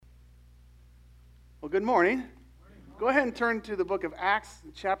Good morning. Go ahead and turn to the book of Acts,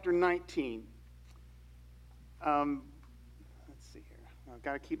 chapter 19. Let's see here. I've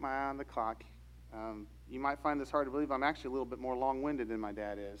got to keep my eye on the clock. You might find this hard to believe. I'm actually a little bit more long-winded than my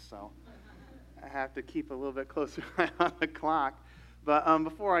dad is, so I have to keep a little bit closer eye on the clock. But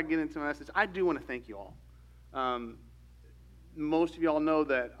before I get into my message, I do want to thank you all. Most of you all know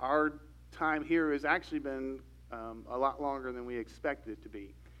that our time here has actually been a lot longer than we expected it to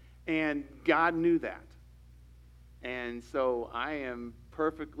be. And God knew that. And so I am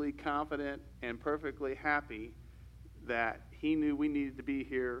perfectly confident and perfectly happy that he knew we needed to be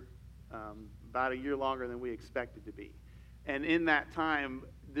here about a year longer than we expected to be. And in that time,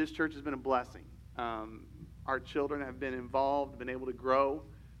 this church has been a blessing. Our children have been involved, been able to grow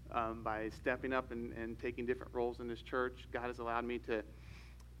by stepping up and taking different roles in this church. God has allowed me to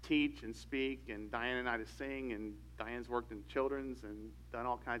teach and speak, and Diane and I to sing, and Diane's worked in children's and done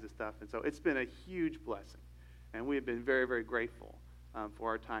all kinds of stuff. And so it's been a huge blessing, and we have been very, very grateful for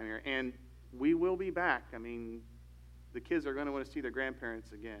our time here. And we will be back. I mean, the kids are going to want to see their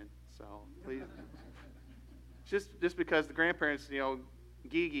grandparents again. So please, just because the grandparents,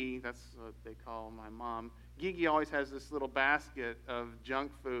 Gigi, that's what they call my mom, Gigi always has this little basket of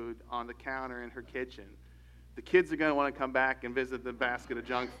junk food on the counter in her kitchen. The kids are going to want to come back and visit the basket of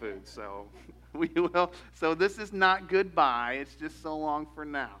junk food, so we will. So this is not goodbye. It's just so long for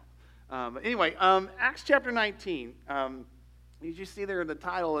now. But anyway, Acts chapter 19. As you see there in the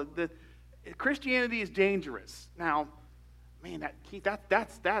title, Christianity is dangerous. Now, man, Keith,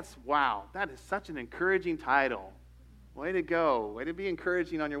 that's wow. That is such an encouraging title. Way to go. Way to be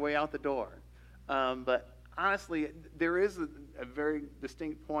encouraging on your way out the door. But honestly, there is a very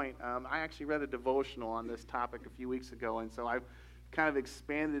distinct point. I actually read a devotional on this topic a few weeks ago, and so I've kind of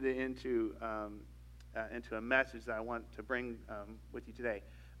expanded it into a message that I want to bring with you today.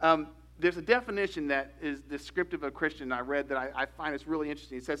 There's a definition that is descriptive of a Christian I read that I find is really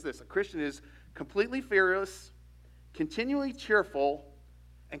interesting. It says this: a Christian is completely fearless, continually cheerful,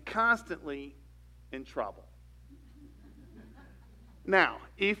 and constantly in trouble. Now,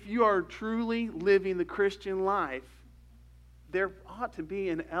 if you are truly living the Christian life, there ought to be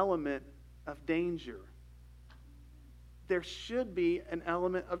an element of danger. There should be an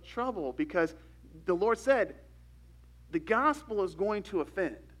element of trouble, because the Lord said the gospel is going to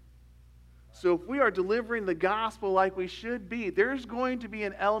offend. So if we are delivering the gospel like we should be, there's going to be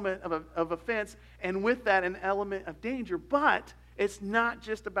an element of offense, and with that an element of danger. But it's not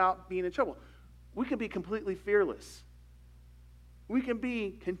just about being in trouble. We can be completely fearless. We can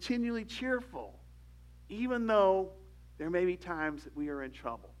be continually cheerful, even though there may be times that we are in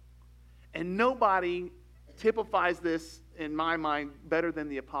trouble. And nobody typifies this, in my mind, better than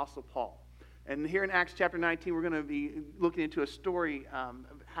the Apostle Paul. And here in Acts chapter 19, we're going to be looking into a story of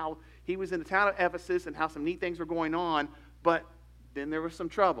how he was in the town of Ephesus and how some neat things were going on, but then there was some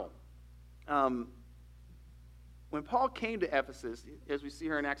trouble. When Paul came to Ephesus, as we see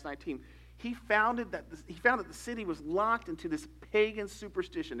here in Acts 19, he found that the city was locked into this pagan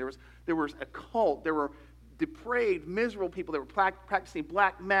superstition. There was a cult. There were depraved, miserable people that were practicing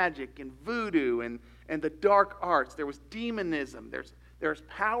black magic and voodoo and the dark arts. There was demonism. There's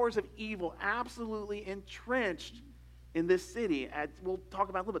powers of evil absolutely entrenched in this city. We'll talk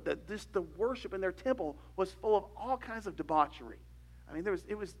about a little bit. The worship in their temple was full of all kinds of debauchery. I mean,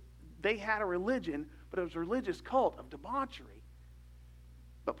 they had a religion, but it was a religious cult of debauchery.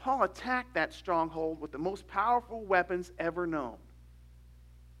 But Paul attacked that stronghold with the most powerful weapons ever known.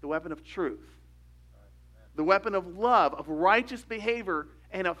 The weapon of truth. The weapon of love, of righteous behavior,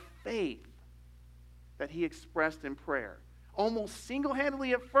 and of faith that he expressed in prayer. Almost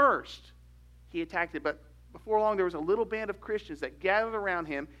single-handedly at first, he attacked it. But before long, there was a little band of Christians that gathered around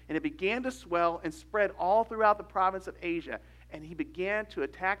him, and it began to swell and spread all throughout the province of Asia. And he began to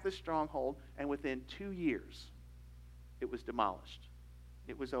attack the stronghold, and within 2 years, it was demolished.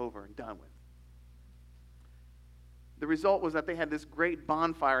 It was over and done with. The result was that they had this great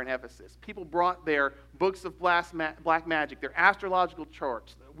bonfire in Ephesus. People brought their books of black magic, their astrological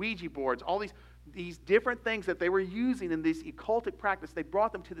charts, the Ouija boards, all these different things that they were using in this occultic practice. They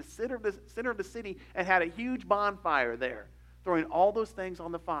brought them to the center of the city and had a huge bonfire there, throwing all those things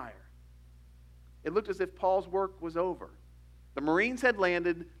on the fire. It looked as if Paul's work was over. The Marines had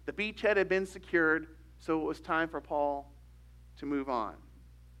landed, the beachhead had been secured, so it was time for Paul to move on.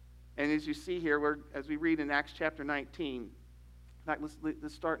 And as you see here, as we read in Acts chapter 19, in fact,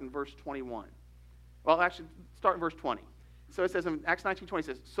 let's start in verse 21. Well, actually, start in verse 20. So it says in Acts 19:20, it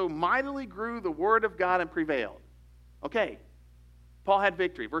says, "So mightily grew the word of God and prevailed." Okay, Paul had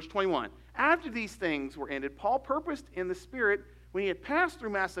victory. Verse 21, "After these things were ended, Paul purposed in the Spirit, when he had passed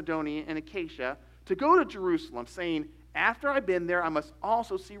through Macedonia and Achaia, to go to Jerusalem, saying, after I've been there, I must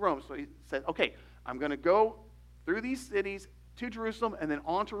also see Rome. So he said, okay, I'm going to go through these cities to Jerusalem and then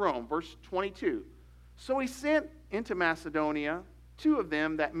on to Rome. Verse 22. So he sent into Macedonia 2 of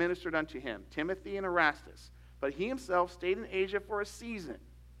them that ministered unto him, Timothy and Erastus. But he himself stayed in Asia for a season.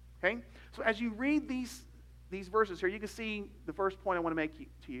 Okay? So as you read these verses here, you can see the first point I want to make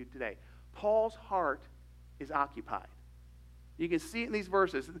to you today. Paul's heart is occupied. You can see it in these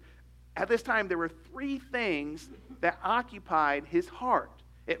verses. At this time, there were 3 things that occupied his heart.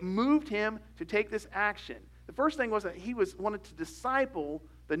 It moved him to take this action. The first thing was that he wanted to disciple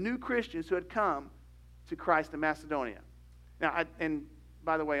the new Christians who had come to Christ in Macedonia. Now, and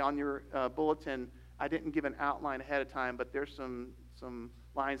by the way, on your bulletin, I didn't give an outline ahead of time, but there's some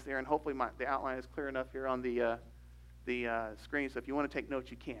lines there, and hopefully the outline is clear enough here on the screen, so if you want to take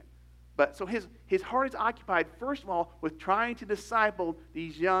notes, you can. But so his heart is occupied, first of all, with trying to disciple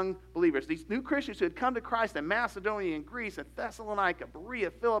these young believers, these new Christians who had come to Christ in Macedonia and Greece and Thessalonica,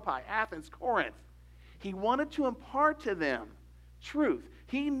 Berea, Philippi, Athens, Corinth. He wanted to impart to them truth.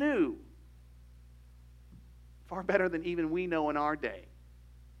 He knew far better than even we know in our day.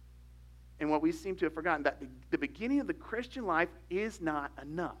 And what we seem to have forgotten, that the beginning of the Christian life is not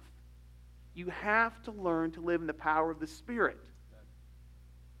enough. You have to learn to live in the power of the Spirit.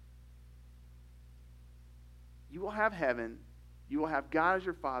 You will have heaven. You will have God as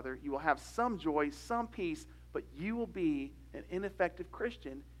your Father. You will have some joy, some peace, but you will be an ineffective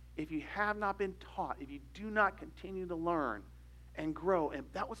Christian if you have not been taught, if you do not continue to learn and grow. And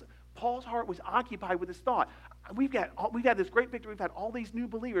that was Paul's heart was occupied with this thought. We've had this great victory. We've had all these new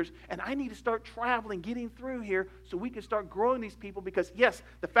believers, and I need to start traveling, getting through here so we can start growing these people because, yes,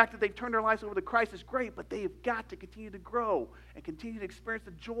 the fact that they've turned their lives over to Christ is great, but they have got to continue to grow and continue to experience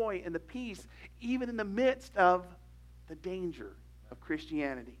the joy and the peace even in the midst of the danger of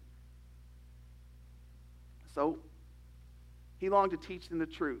Christianity. So he longed to teach them the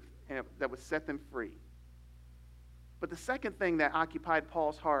truth and that would set them free. But the second thing that occupied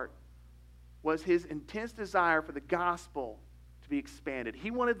Paul's heart was his intense desire for the gospel to be expanded. He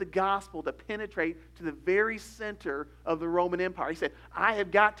wanted the gospel to penetrate to the very center of the Roman Empire. He said, I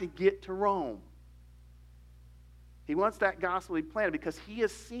have got to get to Rome. He wants that gospel to be planted because he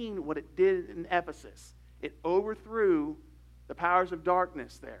has seen what it did in Ephesus. It overthrew the powers of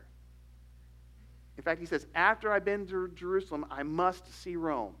darkness there. In fact, he says, after I've been to Jerusalem, I must see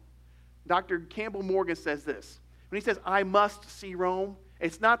Rome. Dr. Campbell Morgan says this. When he says, I must see Rome,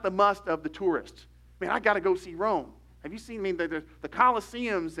 it's not the must of the tourist. Man, I got to go see Rome. Have you seen the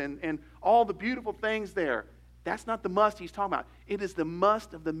Colosseums and all the beautiful things there? That's not the must he's talking about. It is the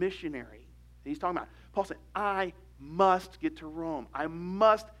must of the missionary that he's talking about. Paul said, I must get to Rome. I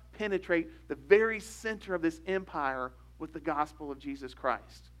must penetrate the very center of this empire with the gospel of Jesus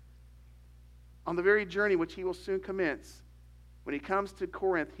Christ. On the very journey which he will soon commence, when he comes to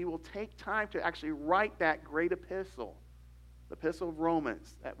Corinth, he will take time to actually write that great epistle, the epistle of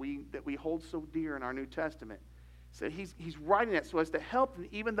Romans that we hold so dear in our New Testament. So he's writing that so as to help them,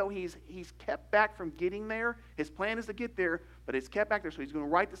 even though he's kept back from getting there. His plan is to get there, but it's kept back there. So he's going to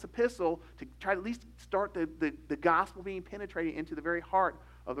write this epistle to try to at least start the gospel being penetrated into the very heart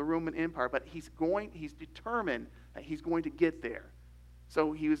of the Roman Empire. But he's determined that he's going to get there.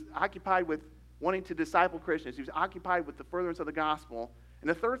 So he was occupied with wanting to disciple Christians. He was occupied with the furtherance of the gospel. And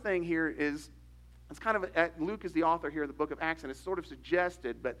the third thing here is, it's kind of, Luke is the author here of the book of Acts, and it's sort of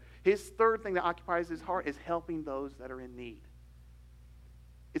suggested, but his third thing that occupies his heart is helping those that are in need.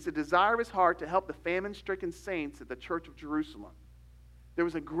 It's a desire of his heart to help the famine-stricken saints at the church of Jerusalem. There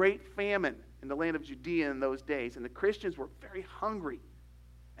was a great famine in the land of Judea in those days, and the Christians were very hungry.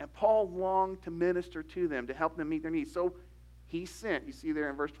 And Paul longed to minister to them, to help them meet their needs. So he sent, you see there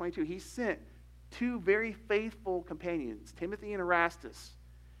in verse 22, he sent 2 very faithful companions, Timothy and Erastus.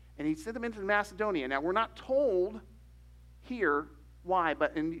 And he sent them into Macedonia. Now, we're not told here why,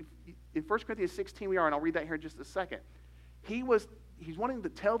 but in 1 Corinthians 16 we are, and I'll read that here in just a second. He's wanting to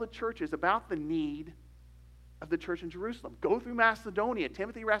tell the churches about the need of the church in Jerusalem. Go through Macedonia.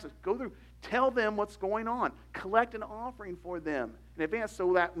 Timothy, Erastus, go through. Tell them what's going on. Collect an offering for them in advance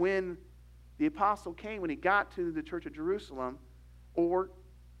so that when the apostle came, when he got to the church of Jerusalem, or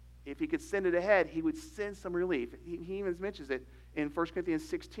if he could send it ahead, he would send some relief. He even mentions it in 1 Corinthians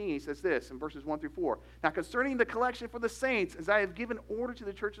 16. He says this in verses 1 through 4. Now concerning the collection for the saints, as I have given order to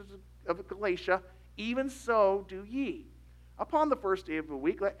the churches of Galatia, even so do ye. Upon the first day of the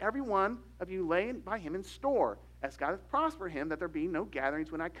week, let every one of you lay by him in store, as God hath prospered him, that there be no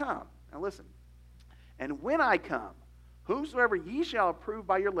gatherings when I come. Now listen. And when I come, whomsoever ye shall approve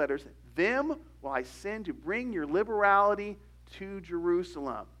by your letters, them will I send to bring your liberality to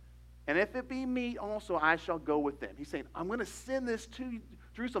Jerusalem. And if it be meet also, I shall go with them. He's saying, I'm going to send this to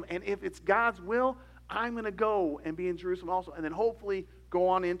Jerusalem. And if it's God's will, I'm going to go and be in Jerusalem also. And then hopefully go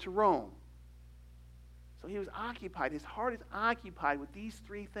on into Rome. So he was occupied. His heart is occupied with these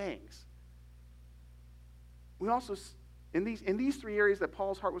three things. We also, in these three areas that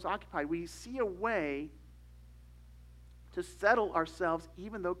Paul's heart was occupied, we see a way to settle ourselves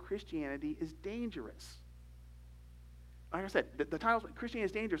even though Christianity is dangerous. Like I said, the title is Christianity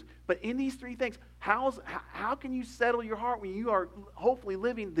is dangerous. But in these three things, how can you settle your heart when you are hopefully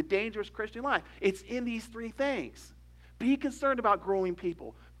living the dangerous Christian life? It's in these three things. Be concerned about growing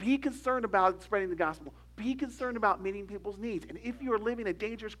people. Be concerned about spreading the gospel. Be concerned about meeting people's needs. And if you are living a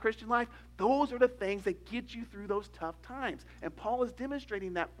dangerous Christian life, those are the things that get you through those tough times. And Paul is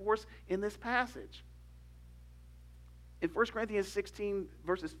demonstrating that for us in this passage. In 1 Corinthians 16,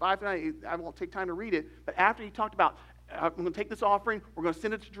 verses 5 to 9, I won't take time to read it, but after he talked about, I'm going to take this offering, we're going to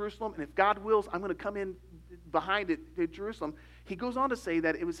send it to Jerusalem, and if God wills, I'm going to come in behind it to Jerusalem. He goes on to say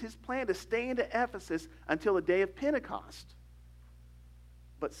that it was his plan to stay into Ephesus until the day of Pentecost.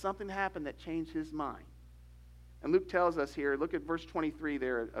 But something happened that changed his mind. And Luke tells us here, look at verse 23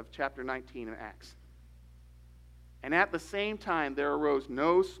 there of chapter 19 in Acts. And at the same time there arose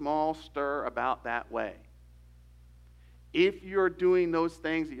no small stir about that way. If you're doing those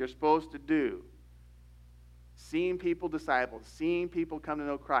things that you're supposed to do, seeing people discipled, seeing people come to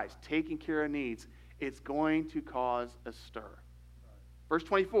know Christ, taking care of needs, it's going to cause a stir. Verse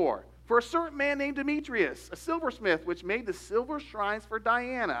 24, for a certain man named Demetrius, a silversmith, which made the silver shrines for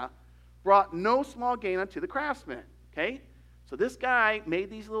Diana, brought no small gain unto the craftsmen. Okay? So this guy made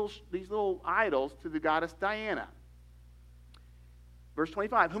these little idols to the goddess Diana. Verse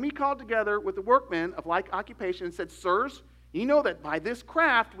 25, whom he called together with the workmen of like occupation and said, sirs, you know that by this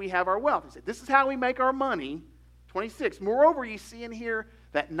craft we have our wealth. He said, this is how we make our money. 26, moreover, ye see and hear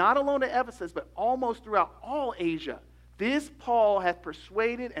that not alone at Ephesus, but almost throughout all Asia, this Paul hath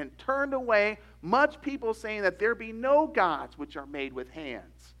persuaded and turned away much people, saying that there be no gods which are made with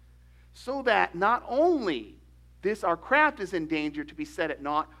hands. So that not only this our craft is in danger to be set at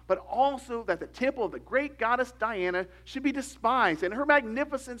naught, but also that the temple of the great goddess Diana should be despised, and her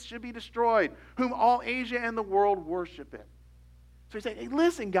magnificence should be destroyed, whom all Asia and the world worship it. So he's saying, hey,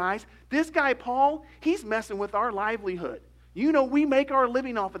 listen, guys, this guy Paul, he's messing with our livelihood. You know, we make our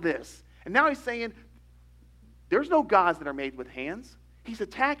living off of this. And now he's saying, there's no gods that are made with hands. He's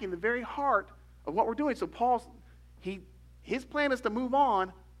attacking the very heart of what we're doing. So his plan is to move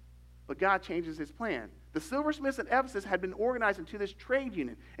on, but God changes his plan. The silversmiths at Ephesus had been organized into this trade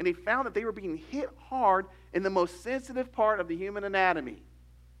union, and they found that they were being hit hard in the most sensitive part of the human anatomy,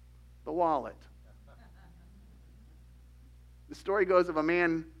 the wallet. The story goes of a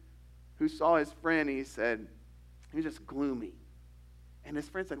man who saw his friend, and he said, he was just gloomy. And his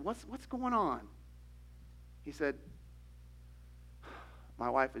friend said, what's going on? He said, my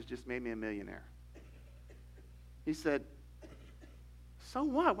wife has just made me a millionaire. He said, so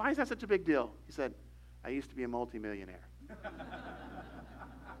what? Why is that such a big deal? He said, I used to be a multimillionaire.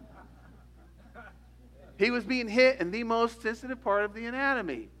 He was being hit in the most sensitive part of the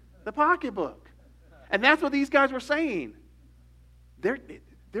anatomy, the pocketbook. And that's what these guys were saying.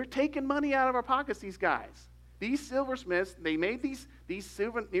 They're taking money out of our pockets, these guys. These silversmiths, they made these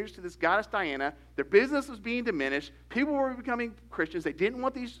souvenirs to this goddess Diana. Their business was being diminished. People were becoming Christians. They didn't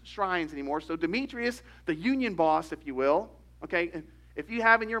want these shrines anymore. So Demetrius, the union boss, if you will, okay, if you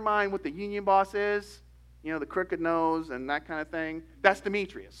have in your mind what the union boss is, you know, the crooked nose and that kind of thing, that's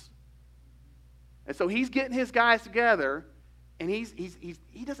Demetrius. And so he's getting his guys together, and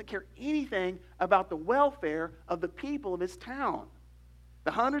he doesn't care anything about the welfare of the people of his town. The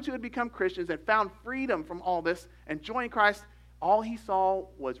hundreds who had become Christians and found freedom from all this and joined Christ, all he saw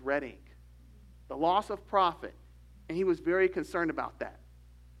was red ink, the loss of profit, and he was very concerned about that.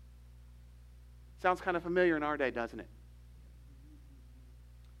 Sounds kind of familiar in our day, doesn't it?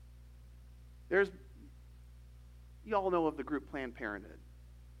 You all know of the group Planned Parenthood.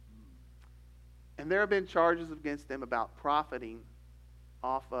 And there have been charges against them about profiting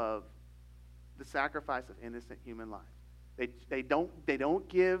off of the sacrifice of innocent human life. They don't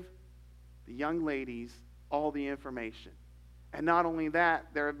give the young ladies all the information. And not only that,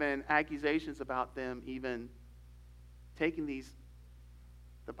 there have been accusations about them even taking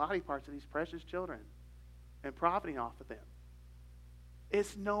the body parts of these precious children and profiting off of them.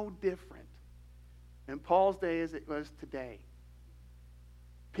 It's no different in Paul's day as it was today.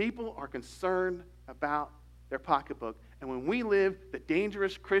 People are concerned about their pocketbook. And when we live the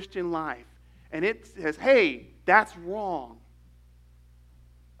dangerous Christian life, and it says, hey, that's wrong.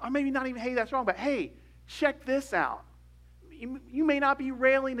 Or maybe not even, hey, that's wrong, but hey, check this out. you may not be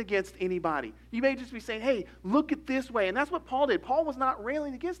railing against anybody. You may just be saying, hey, look at this way. And that's what Paul did. Paul was not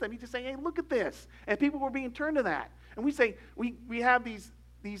railing against them. He's just saying, hey, look at this. And people were being turned to that. And we say, we have these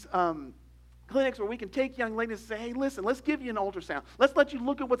clinics where we can take young ladies and say, hey, listen, let's give you an ultrasound. Let's let you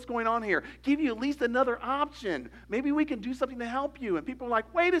look at what's going on here. Give you at least another option. Maybe we can do something to help you. And people are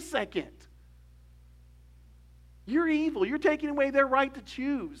like, wait a second. You're evil. You're taking away their right to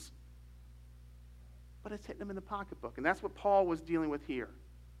choose. But it's hitting them in the pocketbook. And that's what Paul was dealing with here.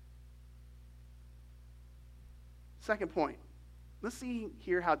 Second point. Let's see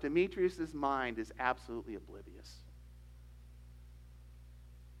here how Demetrius' mind is absolutely oblivious.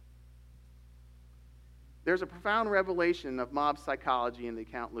 There's a profound revelation of mob psychology in the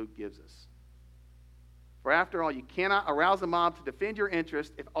account Luke gives us. For after all, you cannot arouse a mob to defend your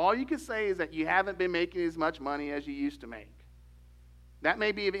interest if all you can say is that you haven't been making as much money as you used to make. That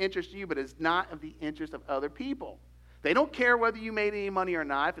may be of interest to you, but it's not of the interest of other people. They don't care whether you made any money or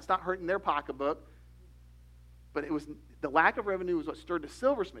not, if it's not hurting their pocketbook. But it was the lack of revenue was what stirred the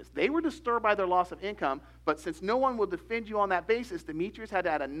silversmiths. They were disturbed by their loss of income, but since no one will defend you on that basis, Demetrius had to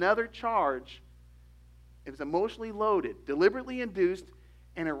add another charge. It was emotionally loaded, deliberately induced,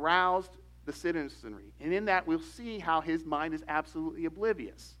 and aroused the citizenry. And in that, we'll see how his mind is absolutely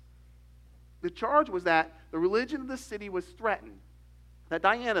oblivious. The charge was that the religion of the city was threatened. That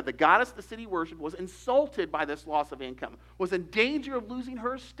Diana, the goddess the city worshipped, was insulted by this loss of income, was in danger of losing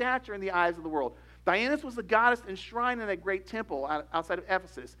her stature in the eyes of the world. Diana was the goddess enshrined in a great temple outside of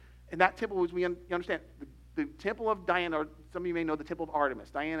Ephesus. And that temple was, you understand, the temple of Diana, or some of you may know the temple of Artemis.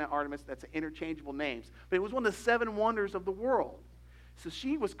 Diana, Artemis, that's interchangeable names. But it was one of the 7 wonders of the world. So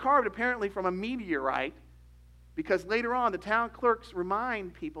she was carved apparently from a meteorite, because later on the town clerks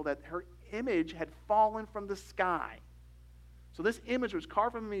remind people that her image had fallen from the sky. So this image was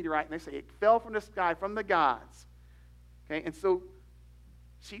carved from a meteorite, and they say it fell from the sky, from the gods. Okay, and so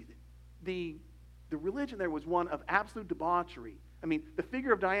the religion there was one of absolute debauchery. I mean, the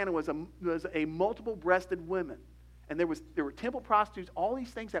figure of Diana was a multiple-breasted woman. And there were temple prostitutes, all these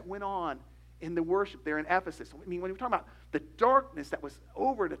things that went on in the worship there in Ephesus. I mean, when we're talking about the darkness that was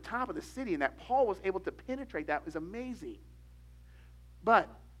over the top of the city and that Paul was able to penetrate, that was amazing. But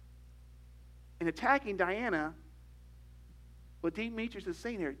in attacking Diana, what Demetrius is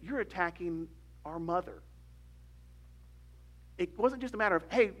saying here, you're attacking our mother. It wasn't just a matter of,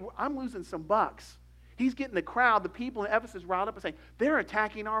 hey, I'm losing some bucks. He's getting the crowd, the people in Ephesus riled up and saying, they're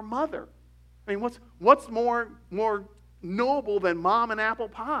attacking our mother. I mean, what's more noble than mom and apple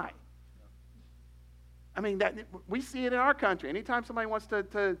pie? I mean, we see it in our country. Anytime somebody wants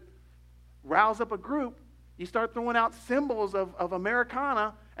to rouse up a group, you start throwing out symbols of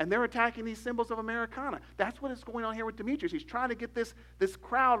Americana, and they're attacking these symbols of Americana. That's what is going on here with Demetrius. He's trying to get this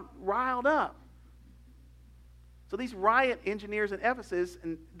crowd riled up. So these riot engineers in Ephesus,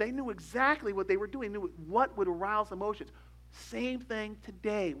 and they knew exactly what they were doing, knew what would arouse emotions. Same thing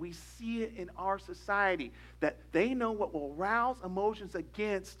today. We see it in our society, that they know what will arouse emotions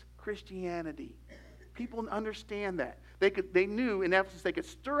against Christianity. People understand that. They knew in Ephesus they could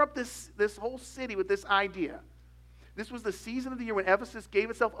stir up this whole city with this idea. This was the season of the year when Ephesus gave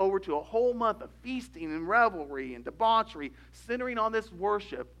itself over to a whole month of feasting and revelry and debauchery, centering on this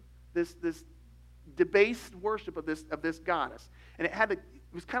worship, this debased worship of this goddess. And it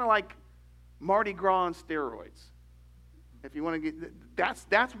was kind of like Mardi Gras on steroids. If you want to get,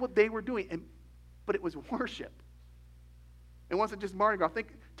 that's what they were doing. But it was worship. It wasn't just Mardi Gras.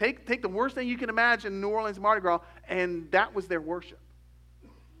 Take the worst thing you can imagine, New Orleans Mardi Gras, and that was their worship.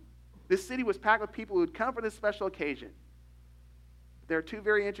 This city was packed with people who had come for this special occasion. There are 2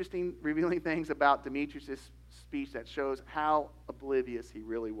 very interesting, revealing things about Demetrius' speech that shows how oblivious he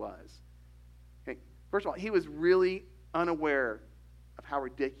really was. Okay. First of all, he was really unaware of how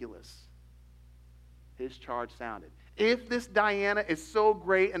ridiculous his charge sounded. If this Diana is so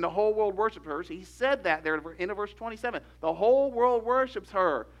great and the whole world worships her, he said that there in verse 27, the whole world worships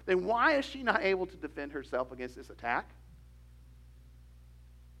her, then why is she not able to defend herself against this attack?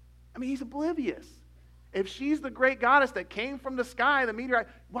 I mean, he's oblivious. If she's the great goddess that came from the sky, the meteorite,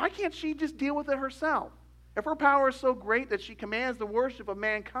 why can't she just deal with it herself? If her power is so great that she commands the worship of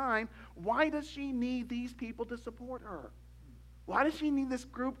mankind, why does she need these people to support her? Why does she need this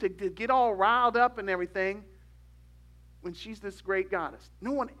group to get all riled up and everything when she's this great goddess?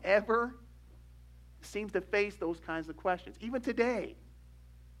 No one ever seems to face those kinds of questions. Even today,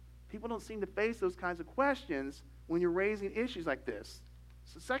 people don't seem to face those kinds of questions when you're raising issues like this.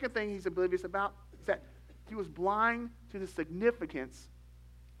 So the second thing he's oblivious about is that he was blind to the significance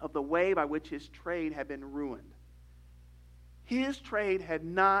of the way by which his trade had been ruined. His trade had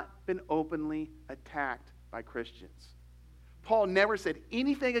not been openly attacked by Christians. Paul never said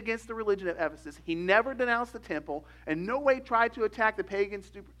anything against the religion of Ephesus. He never denounced the temple, and no way tried to attack the pagan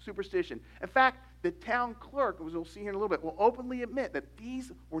superstition. In fact, the town clerk, as we'll see here in a little bit, will openly admit that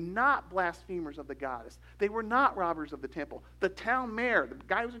these were not blasphemers of the goddess. They were not robbers of the temple. The town mayor, the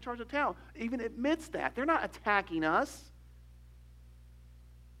guy who's in charge of the town, even admits that. They're not attacking us.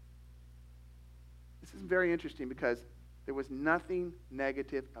 This is very interesting because there was nothing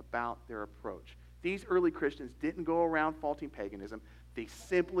negative about their approach. These early Christians didn't go around faulting paganism. They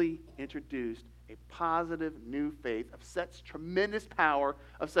simply introduced a positive new faith of such tremendous power,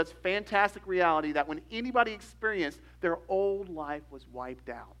 of such fantastic reality that when anybody experienced, their old life was wiped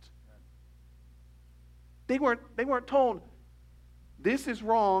out. They weren't told, this is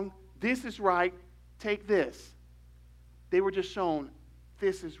wrong, this is right, take this. They were just shown,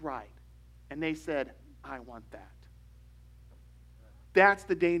 this is right. And they said, I want that. That's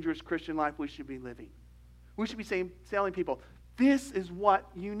the dangerous Christian life we should be living. We should be telling people, this is what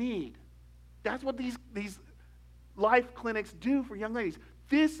you need. That's what these life clinics do for young ladies.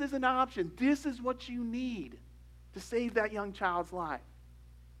 This is an option. This is what you need to save that young child's life.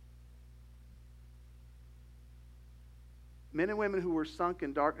 Men and women who were sunk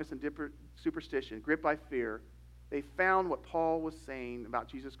in darkness and superstition, gripped by fear, they found what Paul was saying about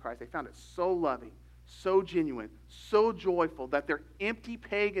Jesus Christ. They found it so loving, so genuine, so joyful that their empty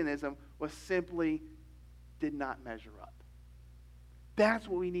paganism was simply did not measure up. That's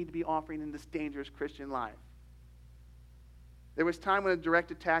what we need to be offering in this dangerous Christian life. There was time when a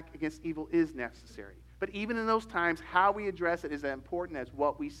direct attack against evil is necessary. But even in those times, how we address it is as important as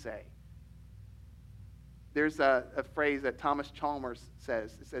what we say. There's a phrase that Thomas Chalmers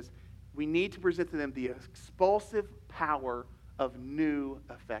says. It says, we need to present to them the expulsive power of new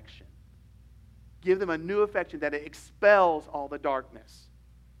affection. Give them a new affection that it expels all the darkness.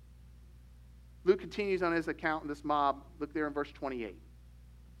 Luke continues on his account of this mob. Look there in verse 28. And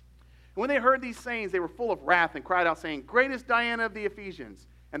when they heard these sayings, they were full of wrath and cried out, saying, Great is Diana of the Ephesians.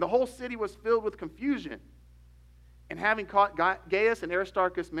 And the whole city was filled with confusion. And having caught Gaius and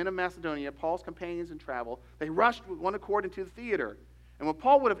Aristarchus, men of Macedonia, Paul's companions in travel, they rushed with one accord into the theater. And when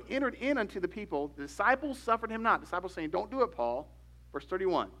Paul would have entered in unto the people, the disciples suffered him not. The disciples saying, Don't do it, Paul. Verse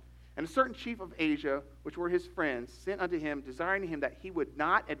 31. And a certain chief of Asia, which were his friends, sent unto him, desiring him that he would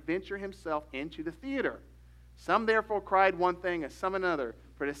not adventure himself into the theater. Some therefore cried one thing, and some another,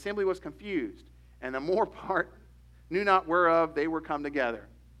 for the assembly was confused, and the more part knew not whereof they were come together.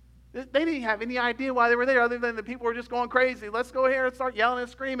 They didn't have any idea why they were there, other than the people were just going crazy. Let's go here and start yelling and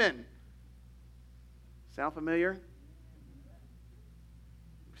screaming. Sound familiar?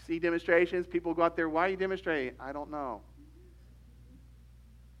 See demonstrations, people go out there, why are you demonstrating? I don't know.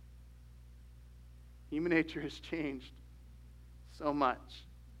 Human nature has changed so much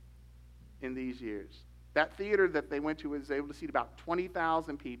in these years. That theater that they went to was able to seat about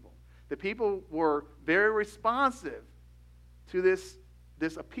 20,000 people. The people were very responsive to this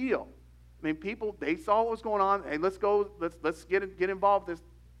appeal. I mean, people, they saw what was going on. Hey, let's go, let's get involved with this.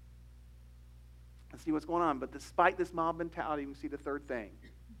 Let's see what's going on. But despite this mob mentality, we see the third thing.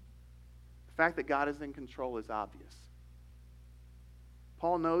 The fact that God is in control is obvious.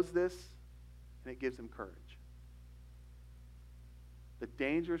 Paul knows this, and it gives him courage. The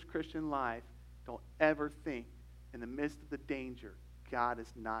dangerous Christian life, don't ever think in the midst of the danger, God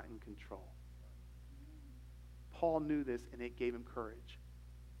is not in control. Paul knew this, and it gave him courage.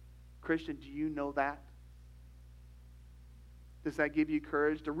 Christian, do you know that? Does that give you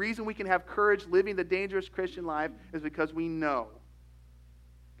courage? The reason we can have courage living the dangerous Christian life is because we know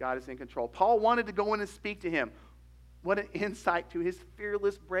God is in control. Paul wanted to go in and speak to him. What an insight to his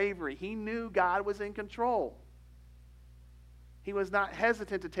fearless bravery. He knew God was in control. He was not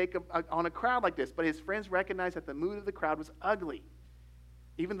hesitant to take on a crowd like this, but his friends recognized that the mood of the crowd was ugly.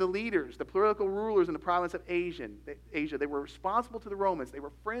 Even the leaders, the political rulers in the province of Asia, they were responsible to the Romans. They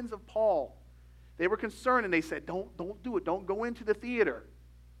were friends of Paul. They were concerned, and they said, don't do it. Don't go into the theater.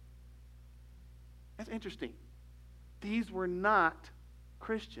 That's interesting. These were not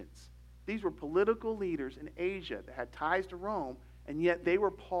Christians. These were political leaders in Asia that had ties to Rome, and yet they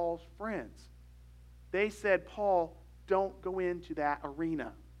were Paul's friends. They said, Paul, don't go into that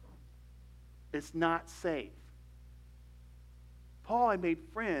arena. It's not safe. Paul had made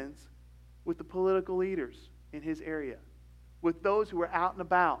friends with the political leaders in his area, with those who were out and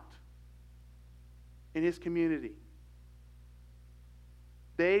about in his community.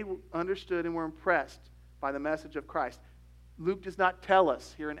 They understood and were impressed by the message of Christ. Luke does not tell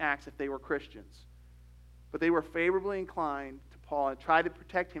us here in Acts if they were Christians, but they were favorably inclined to Paul and tried to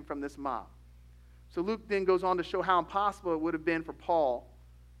protect him from this mob. So Luke then goes on to show how impossible it would have been for Paul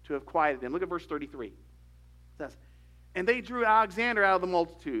to have quieted them. Look at verse 33. It says, And they drew Alexander out of the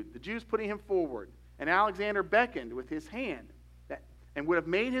multitude, the Jews putting him forward. And Alexander beckoned with his hand and would have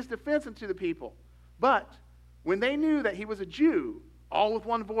made his defense unto the people. But when they knew that he was a Jew, all with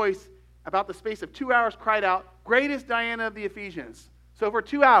one voice, about the space of 2 hours, cried out, "Greatest Diana of the Ephesians." So for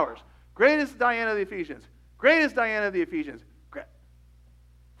 2 hours, "Greatest Diana of the Ephesians, greatest Diana of the Ephesians."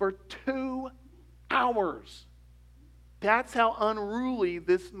 For 2 hours. That's how unruly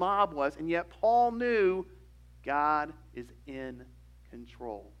this mob was. And yet Paul knew God is in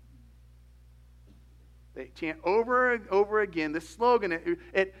control. They chant over and over again this slogan.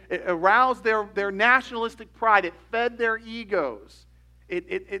 It aroused their nationalistic pride. It fed their egos.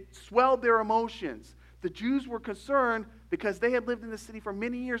 It swelled their emotions. The Jews were concerned because they had lived in the city for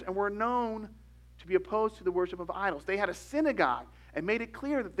many years and were known to be opposed to the worship of idols. They had a synagogue and made it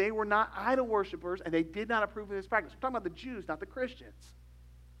clear that they were not idol worshipers and they did not approve of this practice. We're talking about the Jews, not the Christians.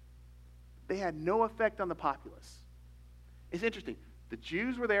 They had no effect on the populace. It's interesting. The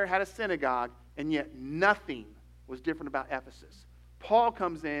Jews were there, had a synagogue, and yet nothing was different about Ephesus. Paul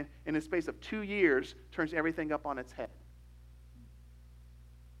comes in the space of 2 years, turns everything up on its head.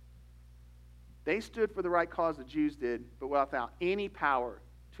 They stood for the right cause, the Jews did, but without any power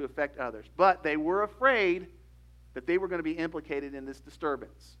to affect others. But they were afraid that they were going to be implicated in this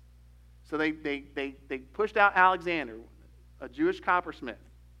disturbance. So they pushed out Alexander, a Jewish coppersmith,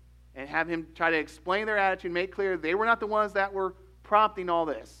 and have him try to explain their attitude, make clear they were not the ones that were prompting all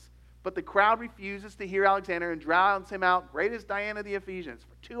this. But the crowd refuses to hear Alexander and drowns him out, "Greatest Diana of the Ephesians."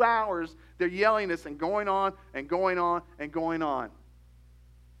 For 2 hours, they're yelling this and going on and going on and going on.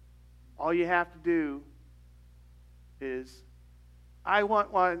 All you have to do is, "I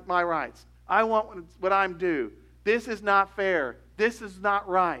want my rights. I want what I'm due. This is not fair. This is not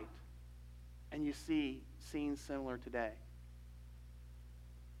right." And you see scenes similar today.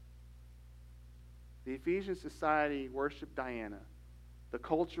 The Ephesian society worshiped Diana. The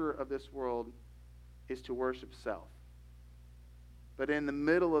culture of this world is to worship self. But in the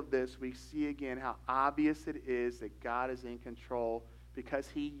middle of this, we see again how obvious it is that God is in control because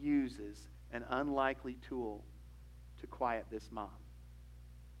he uses an unlikely tool to quiet this mob.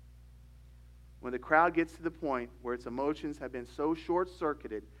 When the crowd gets to the point where its emotions have been so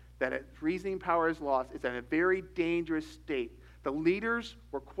short-circuited that its reasoning power is lost, it's in a very dangerous state. The leaders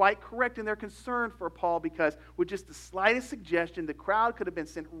were quite correct in their concern for Paul because with just the slightest suggestion, the crowd could have been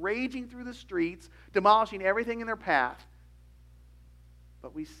sent raging through the streets, demolishing everything in their path.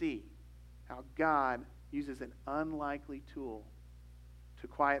 But we see how God uses an unlikely tool to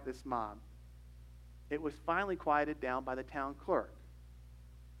quiet this mob. It was finally quieted down by the town clerk.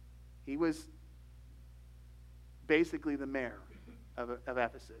 He was basically the mayor of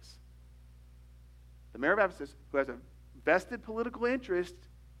Ephesus. The mayor of Ephesus, who has a vested political interest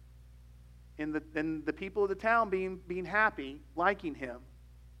in the people of the town being happy, liking him.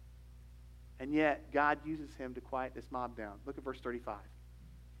 And yet, God uses him to quiet this mob down. Look at verse 35.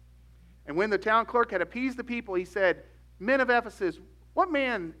 "And when the town clerk had appeased the people, he said, 'Men of Ephesus, what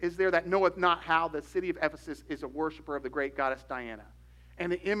man is there that knoweth not how the city of Ephesus is a worshiper of the great goddess Diana,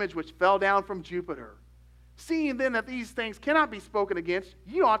 and the image which fell down from Jupiter? Seeing then that these things cannot be spoken against,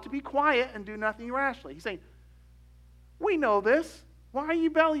 you ought to be quiet and do nothing rashly.'" He's saying, we know this. Why are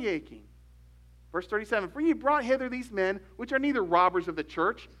you bellyaching? Verse 37, "For you brought hither these men, which are neither robbers of the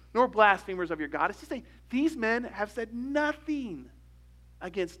church, nor blasphemers of your goddess." He's saying, these men have said nothing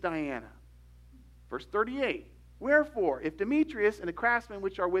against Diana. Verse 38, "Wherefore, if Demetrius and the craftsmen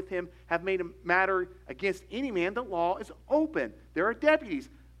which are with him have made a matter against any man, the law is open. There are deputies.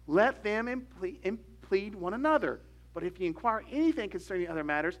 Let them plead one another. But if you inquire anything concerning other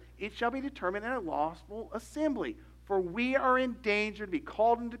matters, it shall be determined in a lawful assembly. For we are in danger to be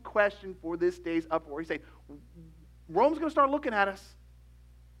called into question for this day's uproar." He's saying, Rome's going to start looking at us.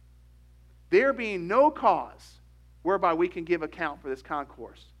 There being no cause whereby we can give account for this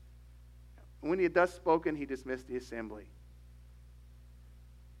concourse. And when he had thus spoken, he dismissed the assembly.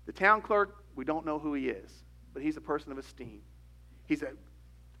 The town clerk, we don't know who he is, but he's a person of esteem. He's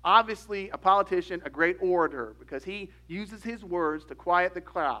obviously a politician, a great orator, because he uses his words to quiet the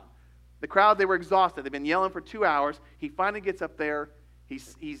crowd. The crowd, they were exhausted. They've been yelling for 2 hours. He finally gets up there. He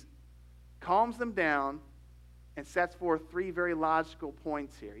calms them down and sets forth 3 very logical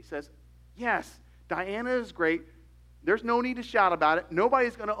points here. He says, yes, Diana is great. There's no need to shout about it.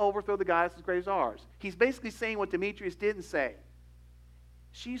 Nobody's going to overthrow the goddess as great as ours. He's basically saying what Demetrius didn't say.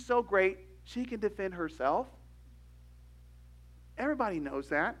 She's so great, she can defend herself. Everybody knows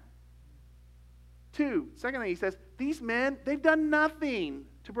that. 2, secondly, he says, these men, they've done nothing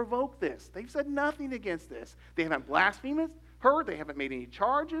to provoke this. They've said nothing against this. They haven't blasphemed her. They haven't made any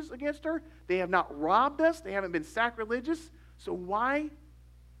charges against her. They have not robbed us. They haven't been sacrilegious. So why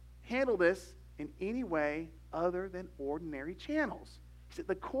handle this in any way other than ordinary channels? He said,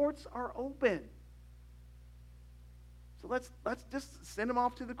 the courts are open. So let's just send them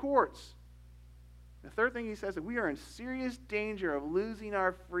off to the courts. The third thing he says is we are in serious danger of losing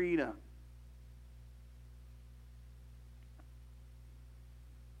our freedom.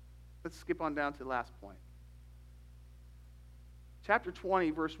 Let's skip on down to the last point. Chapter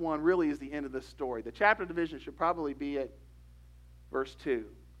 20, verse 1 really is the end of this story. The chapter division should probably be at verse 2.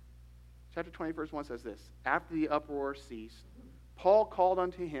 Chapter 20, verse 1 says this: After the uproar ceased, Paul called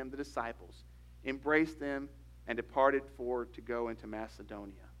unto him the disciples, embraced them, and departed to go into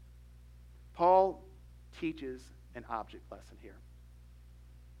Macedonia. Paul teaches an object lesson here.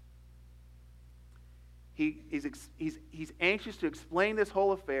 He's anxious to explain this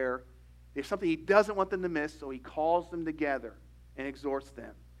whole affair. There's something he doesn't want them to miss, so he calls them together and exhorts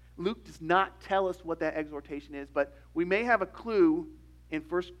them. Luke does not tell us what that exhortation is, but we may have a clue in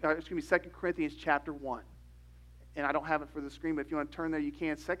 2 Corinthians chapter 1. And I don't have it for the screen, but if you want to turn there, you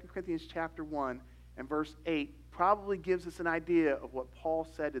can. 2 Corinthians chapter 1 and verse 8 probably gives us an idea of what Paul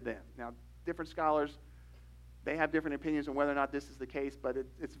said to them. Now, different scholars, they have different opinions on whether or not this is the case, but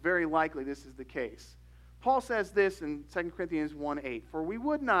it's very likely this is the case. Paul says this in 2 Corinthians 1:8, For we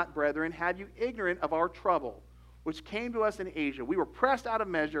would not, brethren, have you ignorant of our trouble, which came to us in Asia. We were pressed out of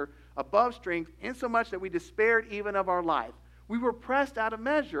measure, above strength, insomuch that we despaired even of our life. We were pressed out of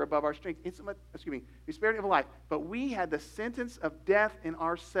measure above our strength, despaired of life. But we had the sentence of death in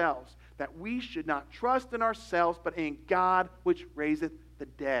ourselves, that we should not trust in ourselves, but in God which raiseth the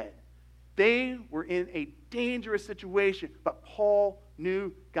dead. They were in a dangerous situation, but Paul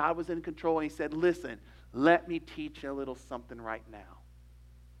knew God was in control, and he said, listen, let me teach you a little something right now.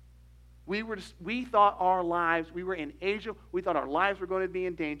 We thought our lives, we were in Asia, we thought our lives were going to be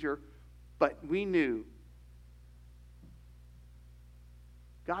in danger, but we knew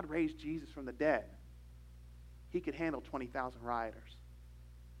God raised Jesus from the dead. He could handle 20,000 rioters.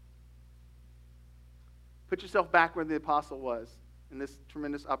 Put yourself back where the apostle was in this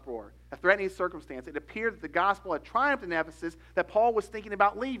tremendous uproar. A threatening circumstance. It appeared that the gospel had triumphed in Ephesus, that Paul was thinking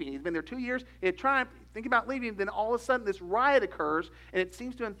about leaving. He's been there 2 years. It had triumphed, thinking about leaving. Then all of a sudden this riot occurs, and it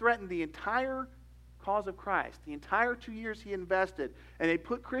seems to have threatened the entire cause of Christ. The entire 2 years he invested. And they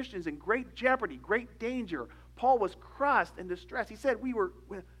put Christians in great jeopardy, great danger. Paul was crushed and distressed. He said, we were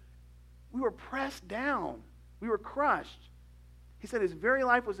pressed down. We were crushed. He said his very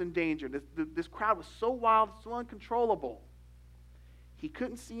life was in danger. This crowd was so wild, so uncontrollable. He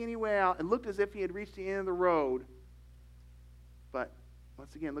couldn't see any way out and looked as if he had reached the end of the road. But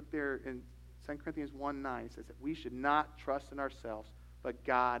once again, look there in 2 Corinthians 1:9. It says that we should not trust in ourselves, but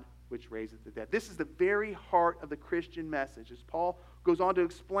God which raiseth the dead. This is the very heart of the Christian message. As Paul goes on to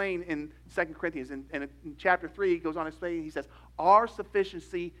explain in 2 Corinthians, and in chapter 3, he goes on to explain, he says, our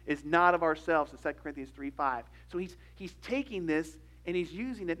sufficiency is not of ourselves in 2 Corinthians 3:5. So he's taking this and he's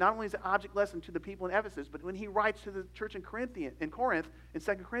using it not only as an object lesson to the people in Ephesus, but when he writes to the church in Corinth, in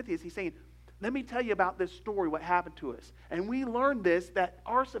 2 Corinthians, he's saying, let me tell you about this story, what happened to us. And we learned this, that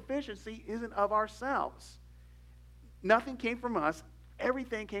our sufficiency isn't of ourselves. Nothing came from us.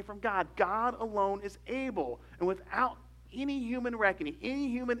 Everything came from God. God alone is able. And without any human reckoning, any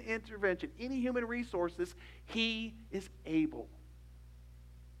human intervention, any human resources, he is able.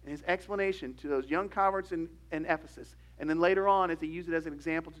 And his explanation to those young converts in Ephesus, and then later on as he used it as an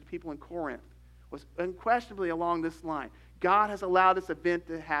example to the people in Corinth, was unquestionably along this line. God has allowed this event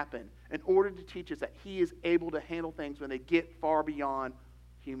to happen in order to teach us that he is able to handle things when they get far beyond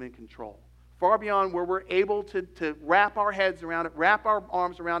human control. Far beyond where we're able to wrap our heads around it, wrap our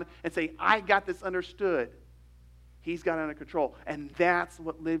arms around it, and say, I got this understood. He's got it under control. And that's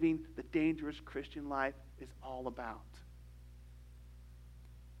what living the dangerous Christian life is all about.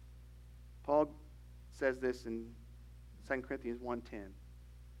 Paul says this in 2 Corinthians 1:10.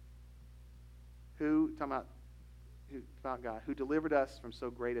 About God, who delivered us from so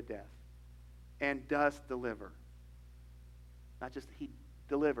great a death, and does deliver. Not just he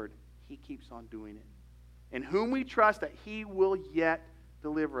delivered, he keeps on doing it. In whom we trust that he will yet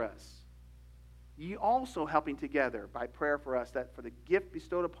deliver us. Ye also helping together by prayer for us, that for the gift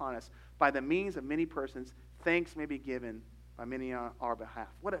bestowed upon us by the means of many persons, thanks may be given by many on our behalf.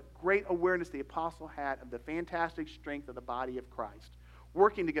 What a great awareness the apostle had of the fantastic strength of the body of Christ.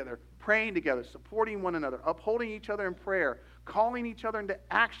 Working together, praying together, supporting one another, upholding each other in prayer, calling each other into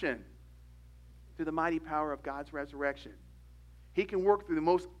action through the mighty power of God's resurrection. He can work through the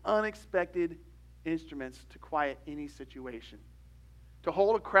most unexpected instruments to quiet any situation, to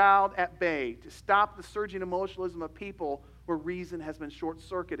hold a crowd at bay, to stop the surging emotionalism of people where reason has been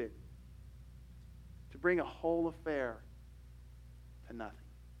short-circuited, to bring a whole affair to nothing.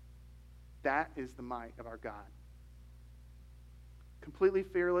 That is the might of our God. Completely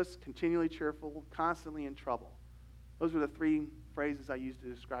fearless, continually cheerful, constantly in trouble. Those were the three phrases I used to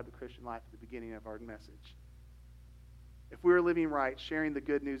describe the Christian life at the beginning of our message. If we are living right, sharing the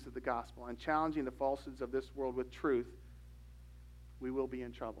good news of the gospel, and challenging the falsehoods of this world with truth, we will be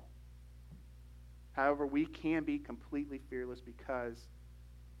in trouble. However, we can be completely fearless because,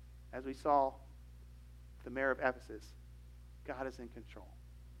 as we saw the mayor of Ephesus, God is in control.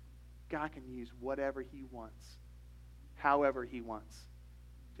 God can use whatever he wants, however he wants,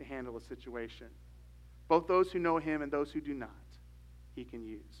 to handle a situation. Both those who know him and those who do not, he can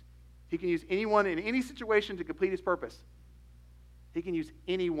use. He can use anyone in any situation to complete his purpose. He can use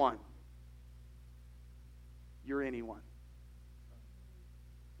anyone. You're anyone.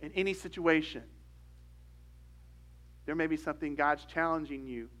 In any situation. There may be something God's challenging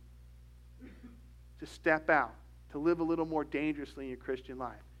you to step out, to live a little more dangerously in your Christian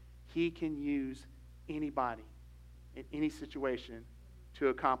life. He can use anybody in any situation to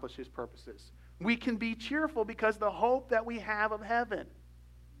accomplish his purposes. We can be cheerful because the hope that we have of heaven.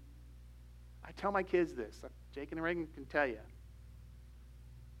 I tell my kids this. Jake and Reagan can tell you.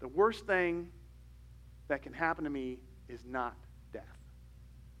 The worst thing that can happen to me is not death.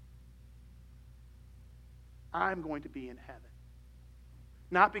 I'm going to be in heaven.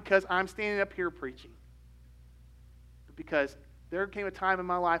 Not because I'm standing up here preaching, but because there came a time in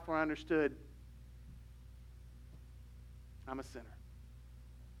my life where I understood I'm a sinner.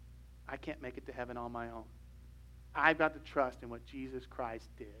 I can't make it to heaven on my own. I've got to trust in what Jesus Christ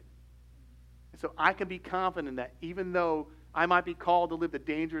did. And so I can be confident that even though I might be called to live the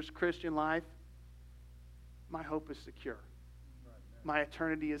dangerous Christian life, my hope is secure. My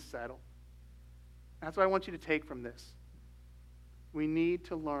eternity is settled. That's what I want you to take from this. We need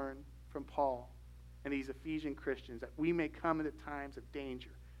to learn from Paul and these Ephesian Christians that we may come into times of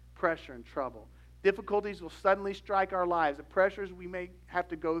danger, pressure, and trouble. Difficulties will suddenly strike our lives. The pressures we may have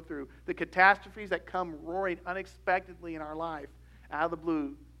to go through, the catastrophes that come roaring unexpectedly in our life out of the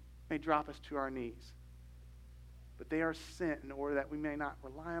blue may drop us to our knees. But they are sent in order that we may not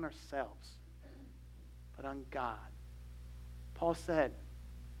rely on ourselves, but on God. Paul said,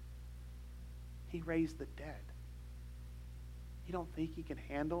 he raised the dead. You don't think he can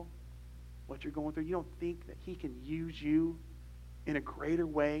handle what you're going through? You don't think that he can use you in a greater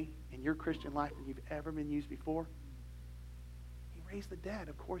way in your Christian life than you've ever been used before? He raised the dead.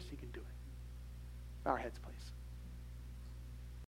 Of course he can do it. Bow our heads, please.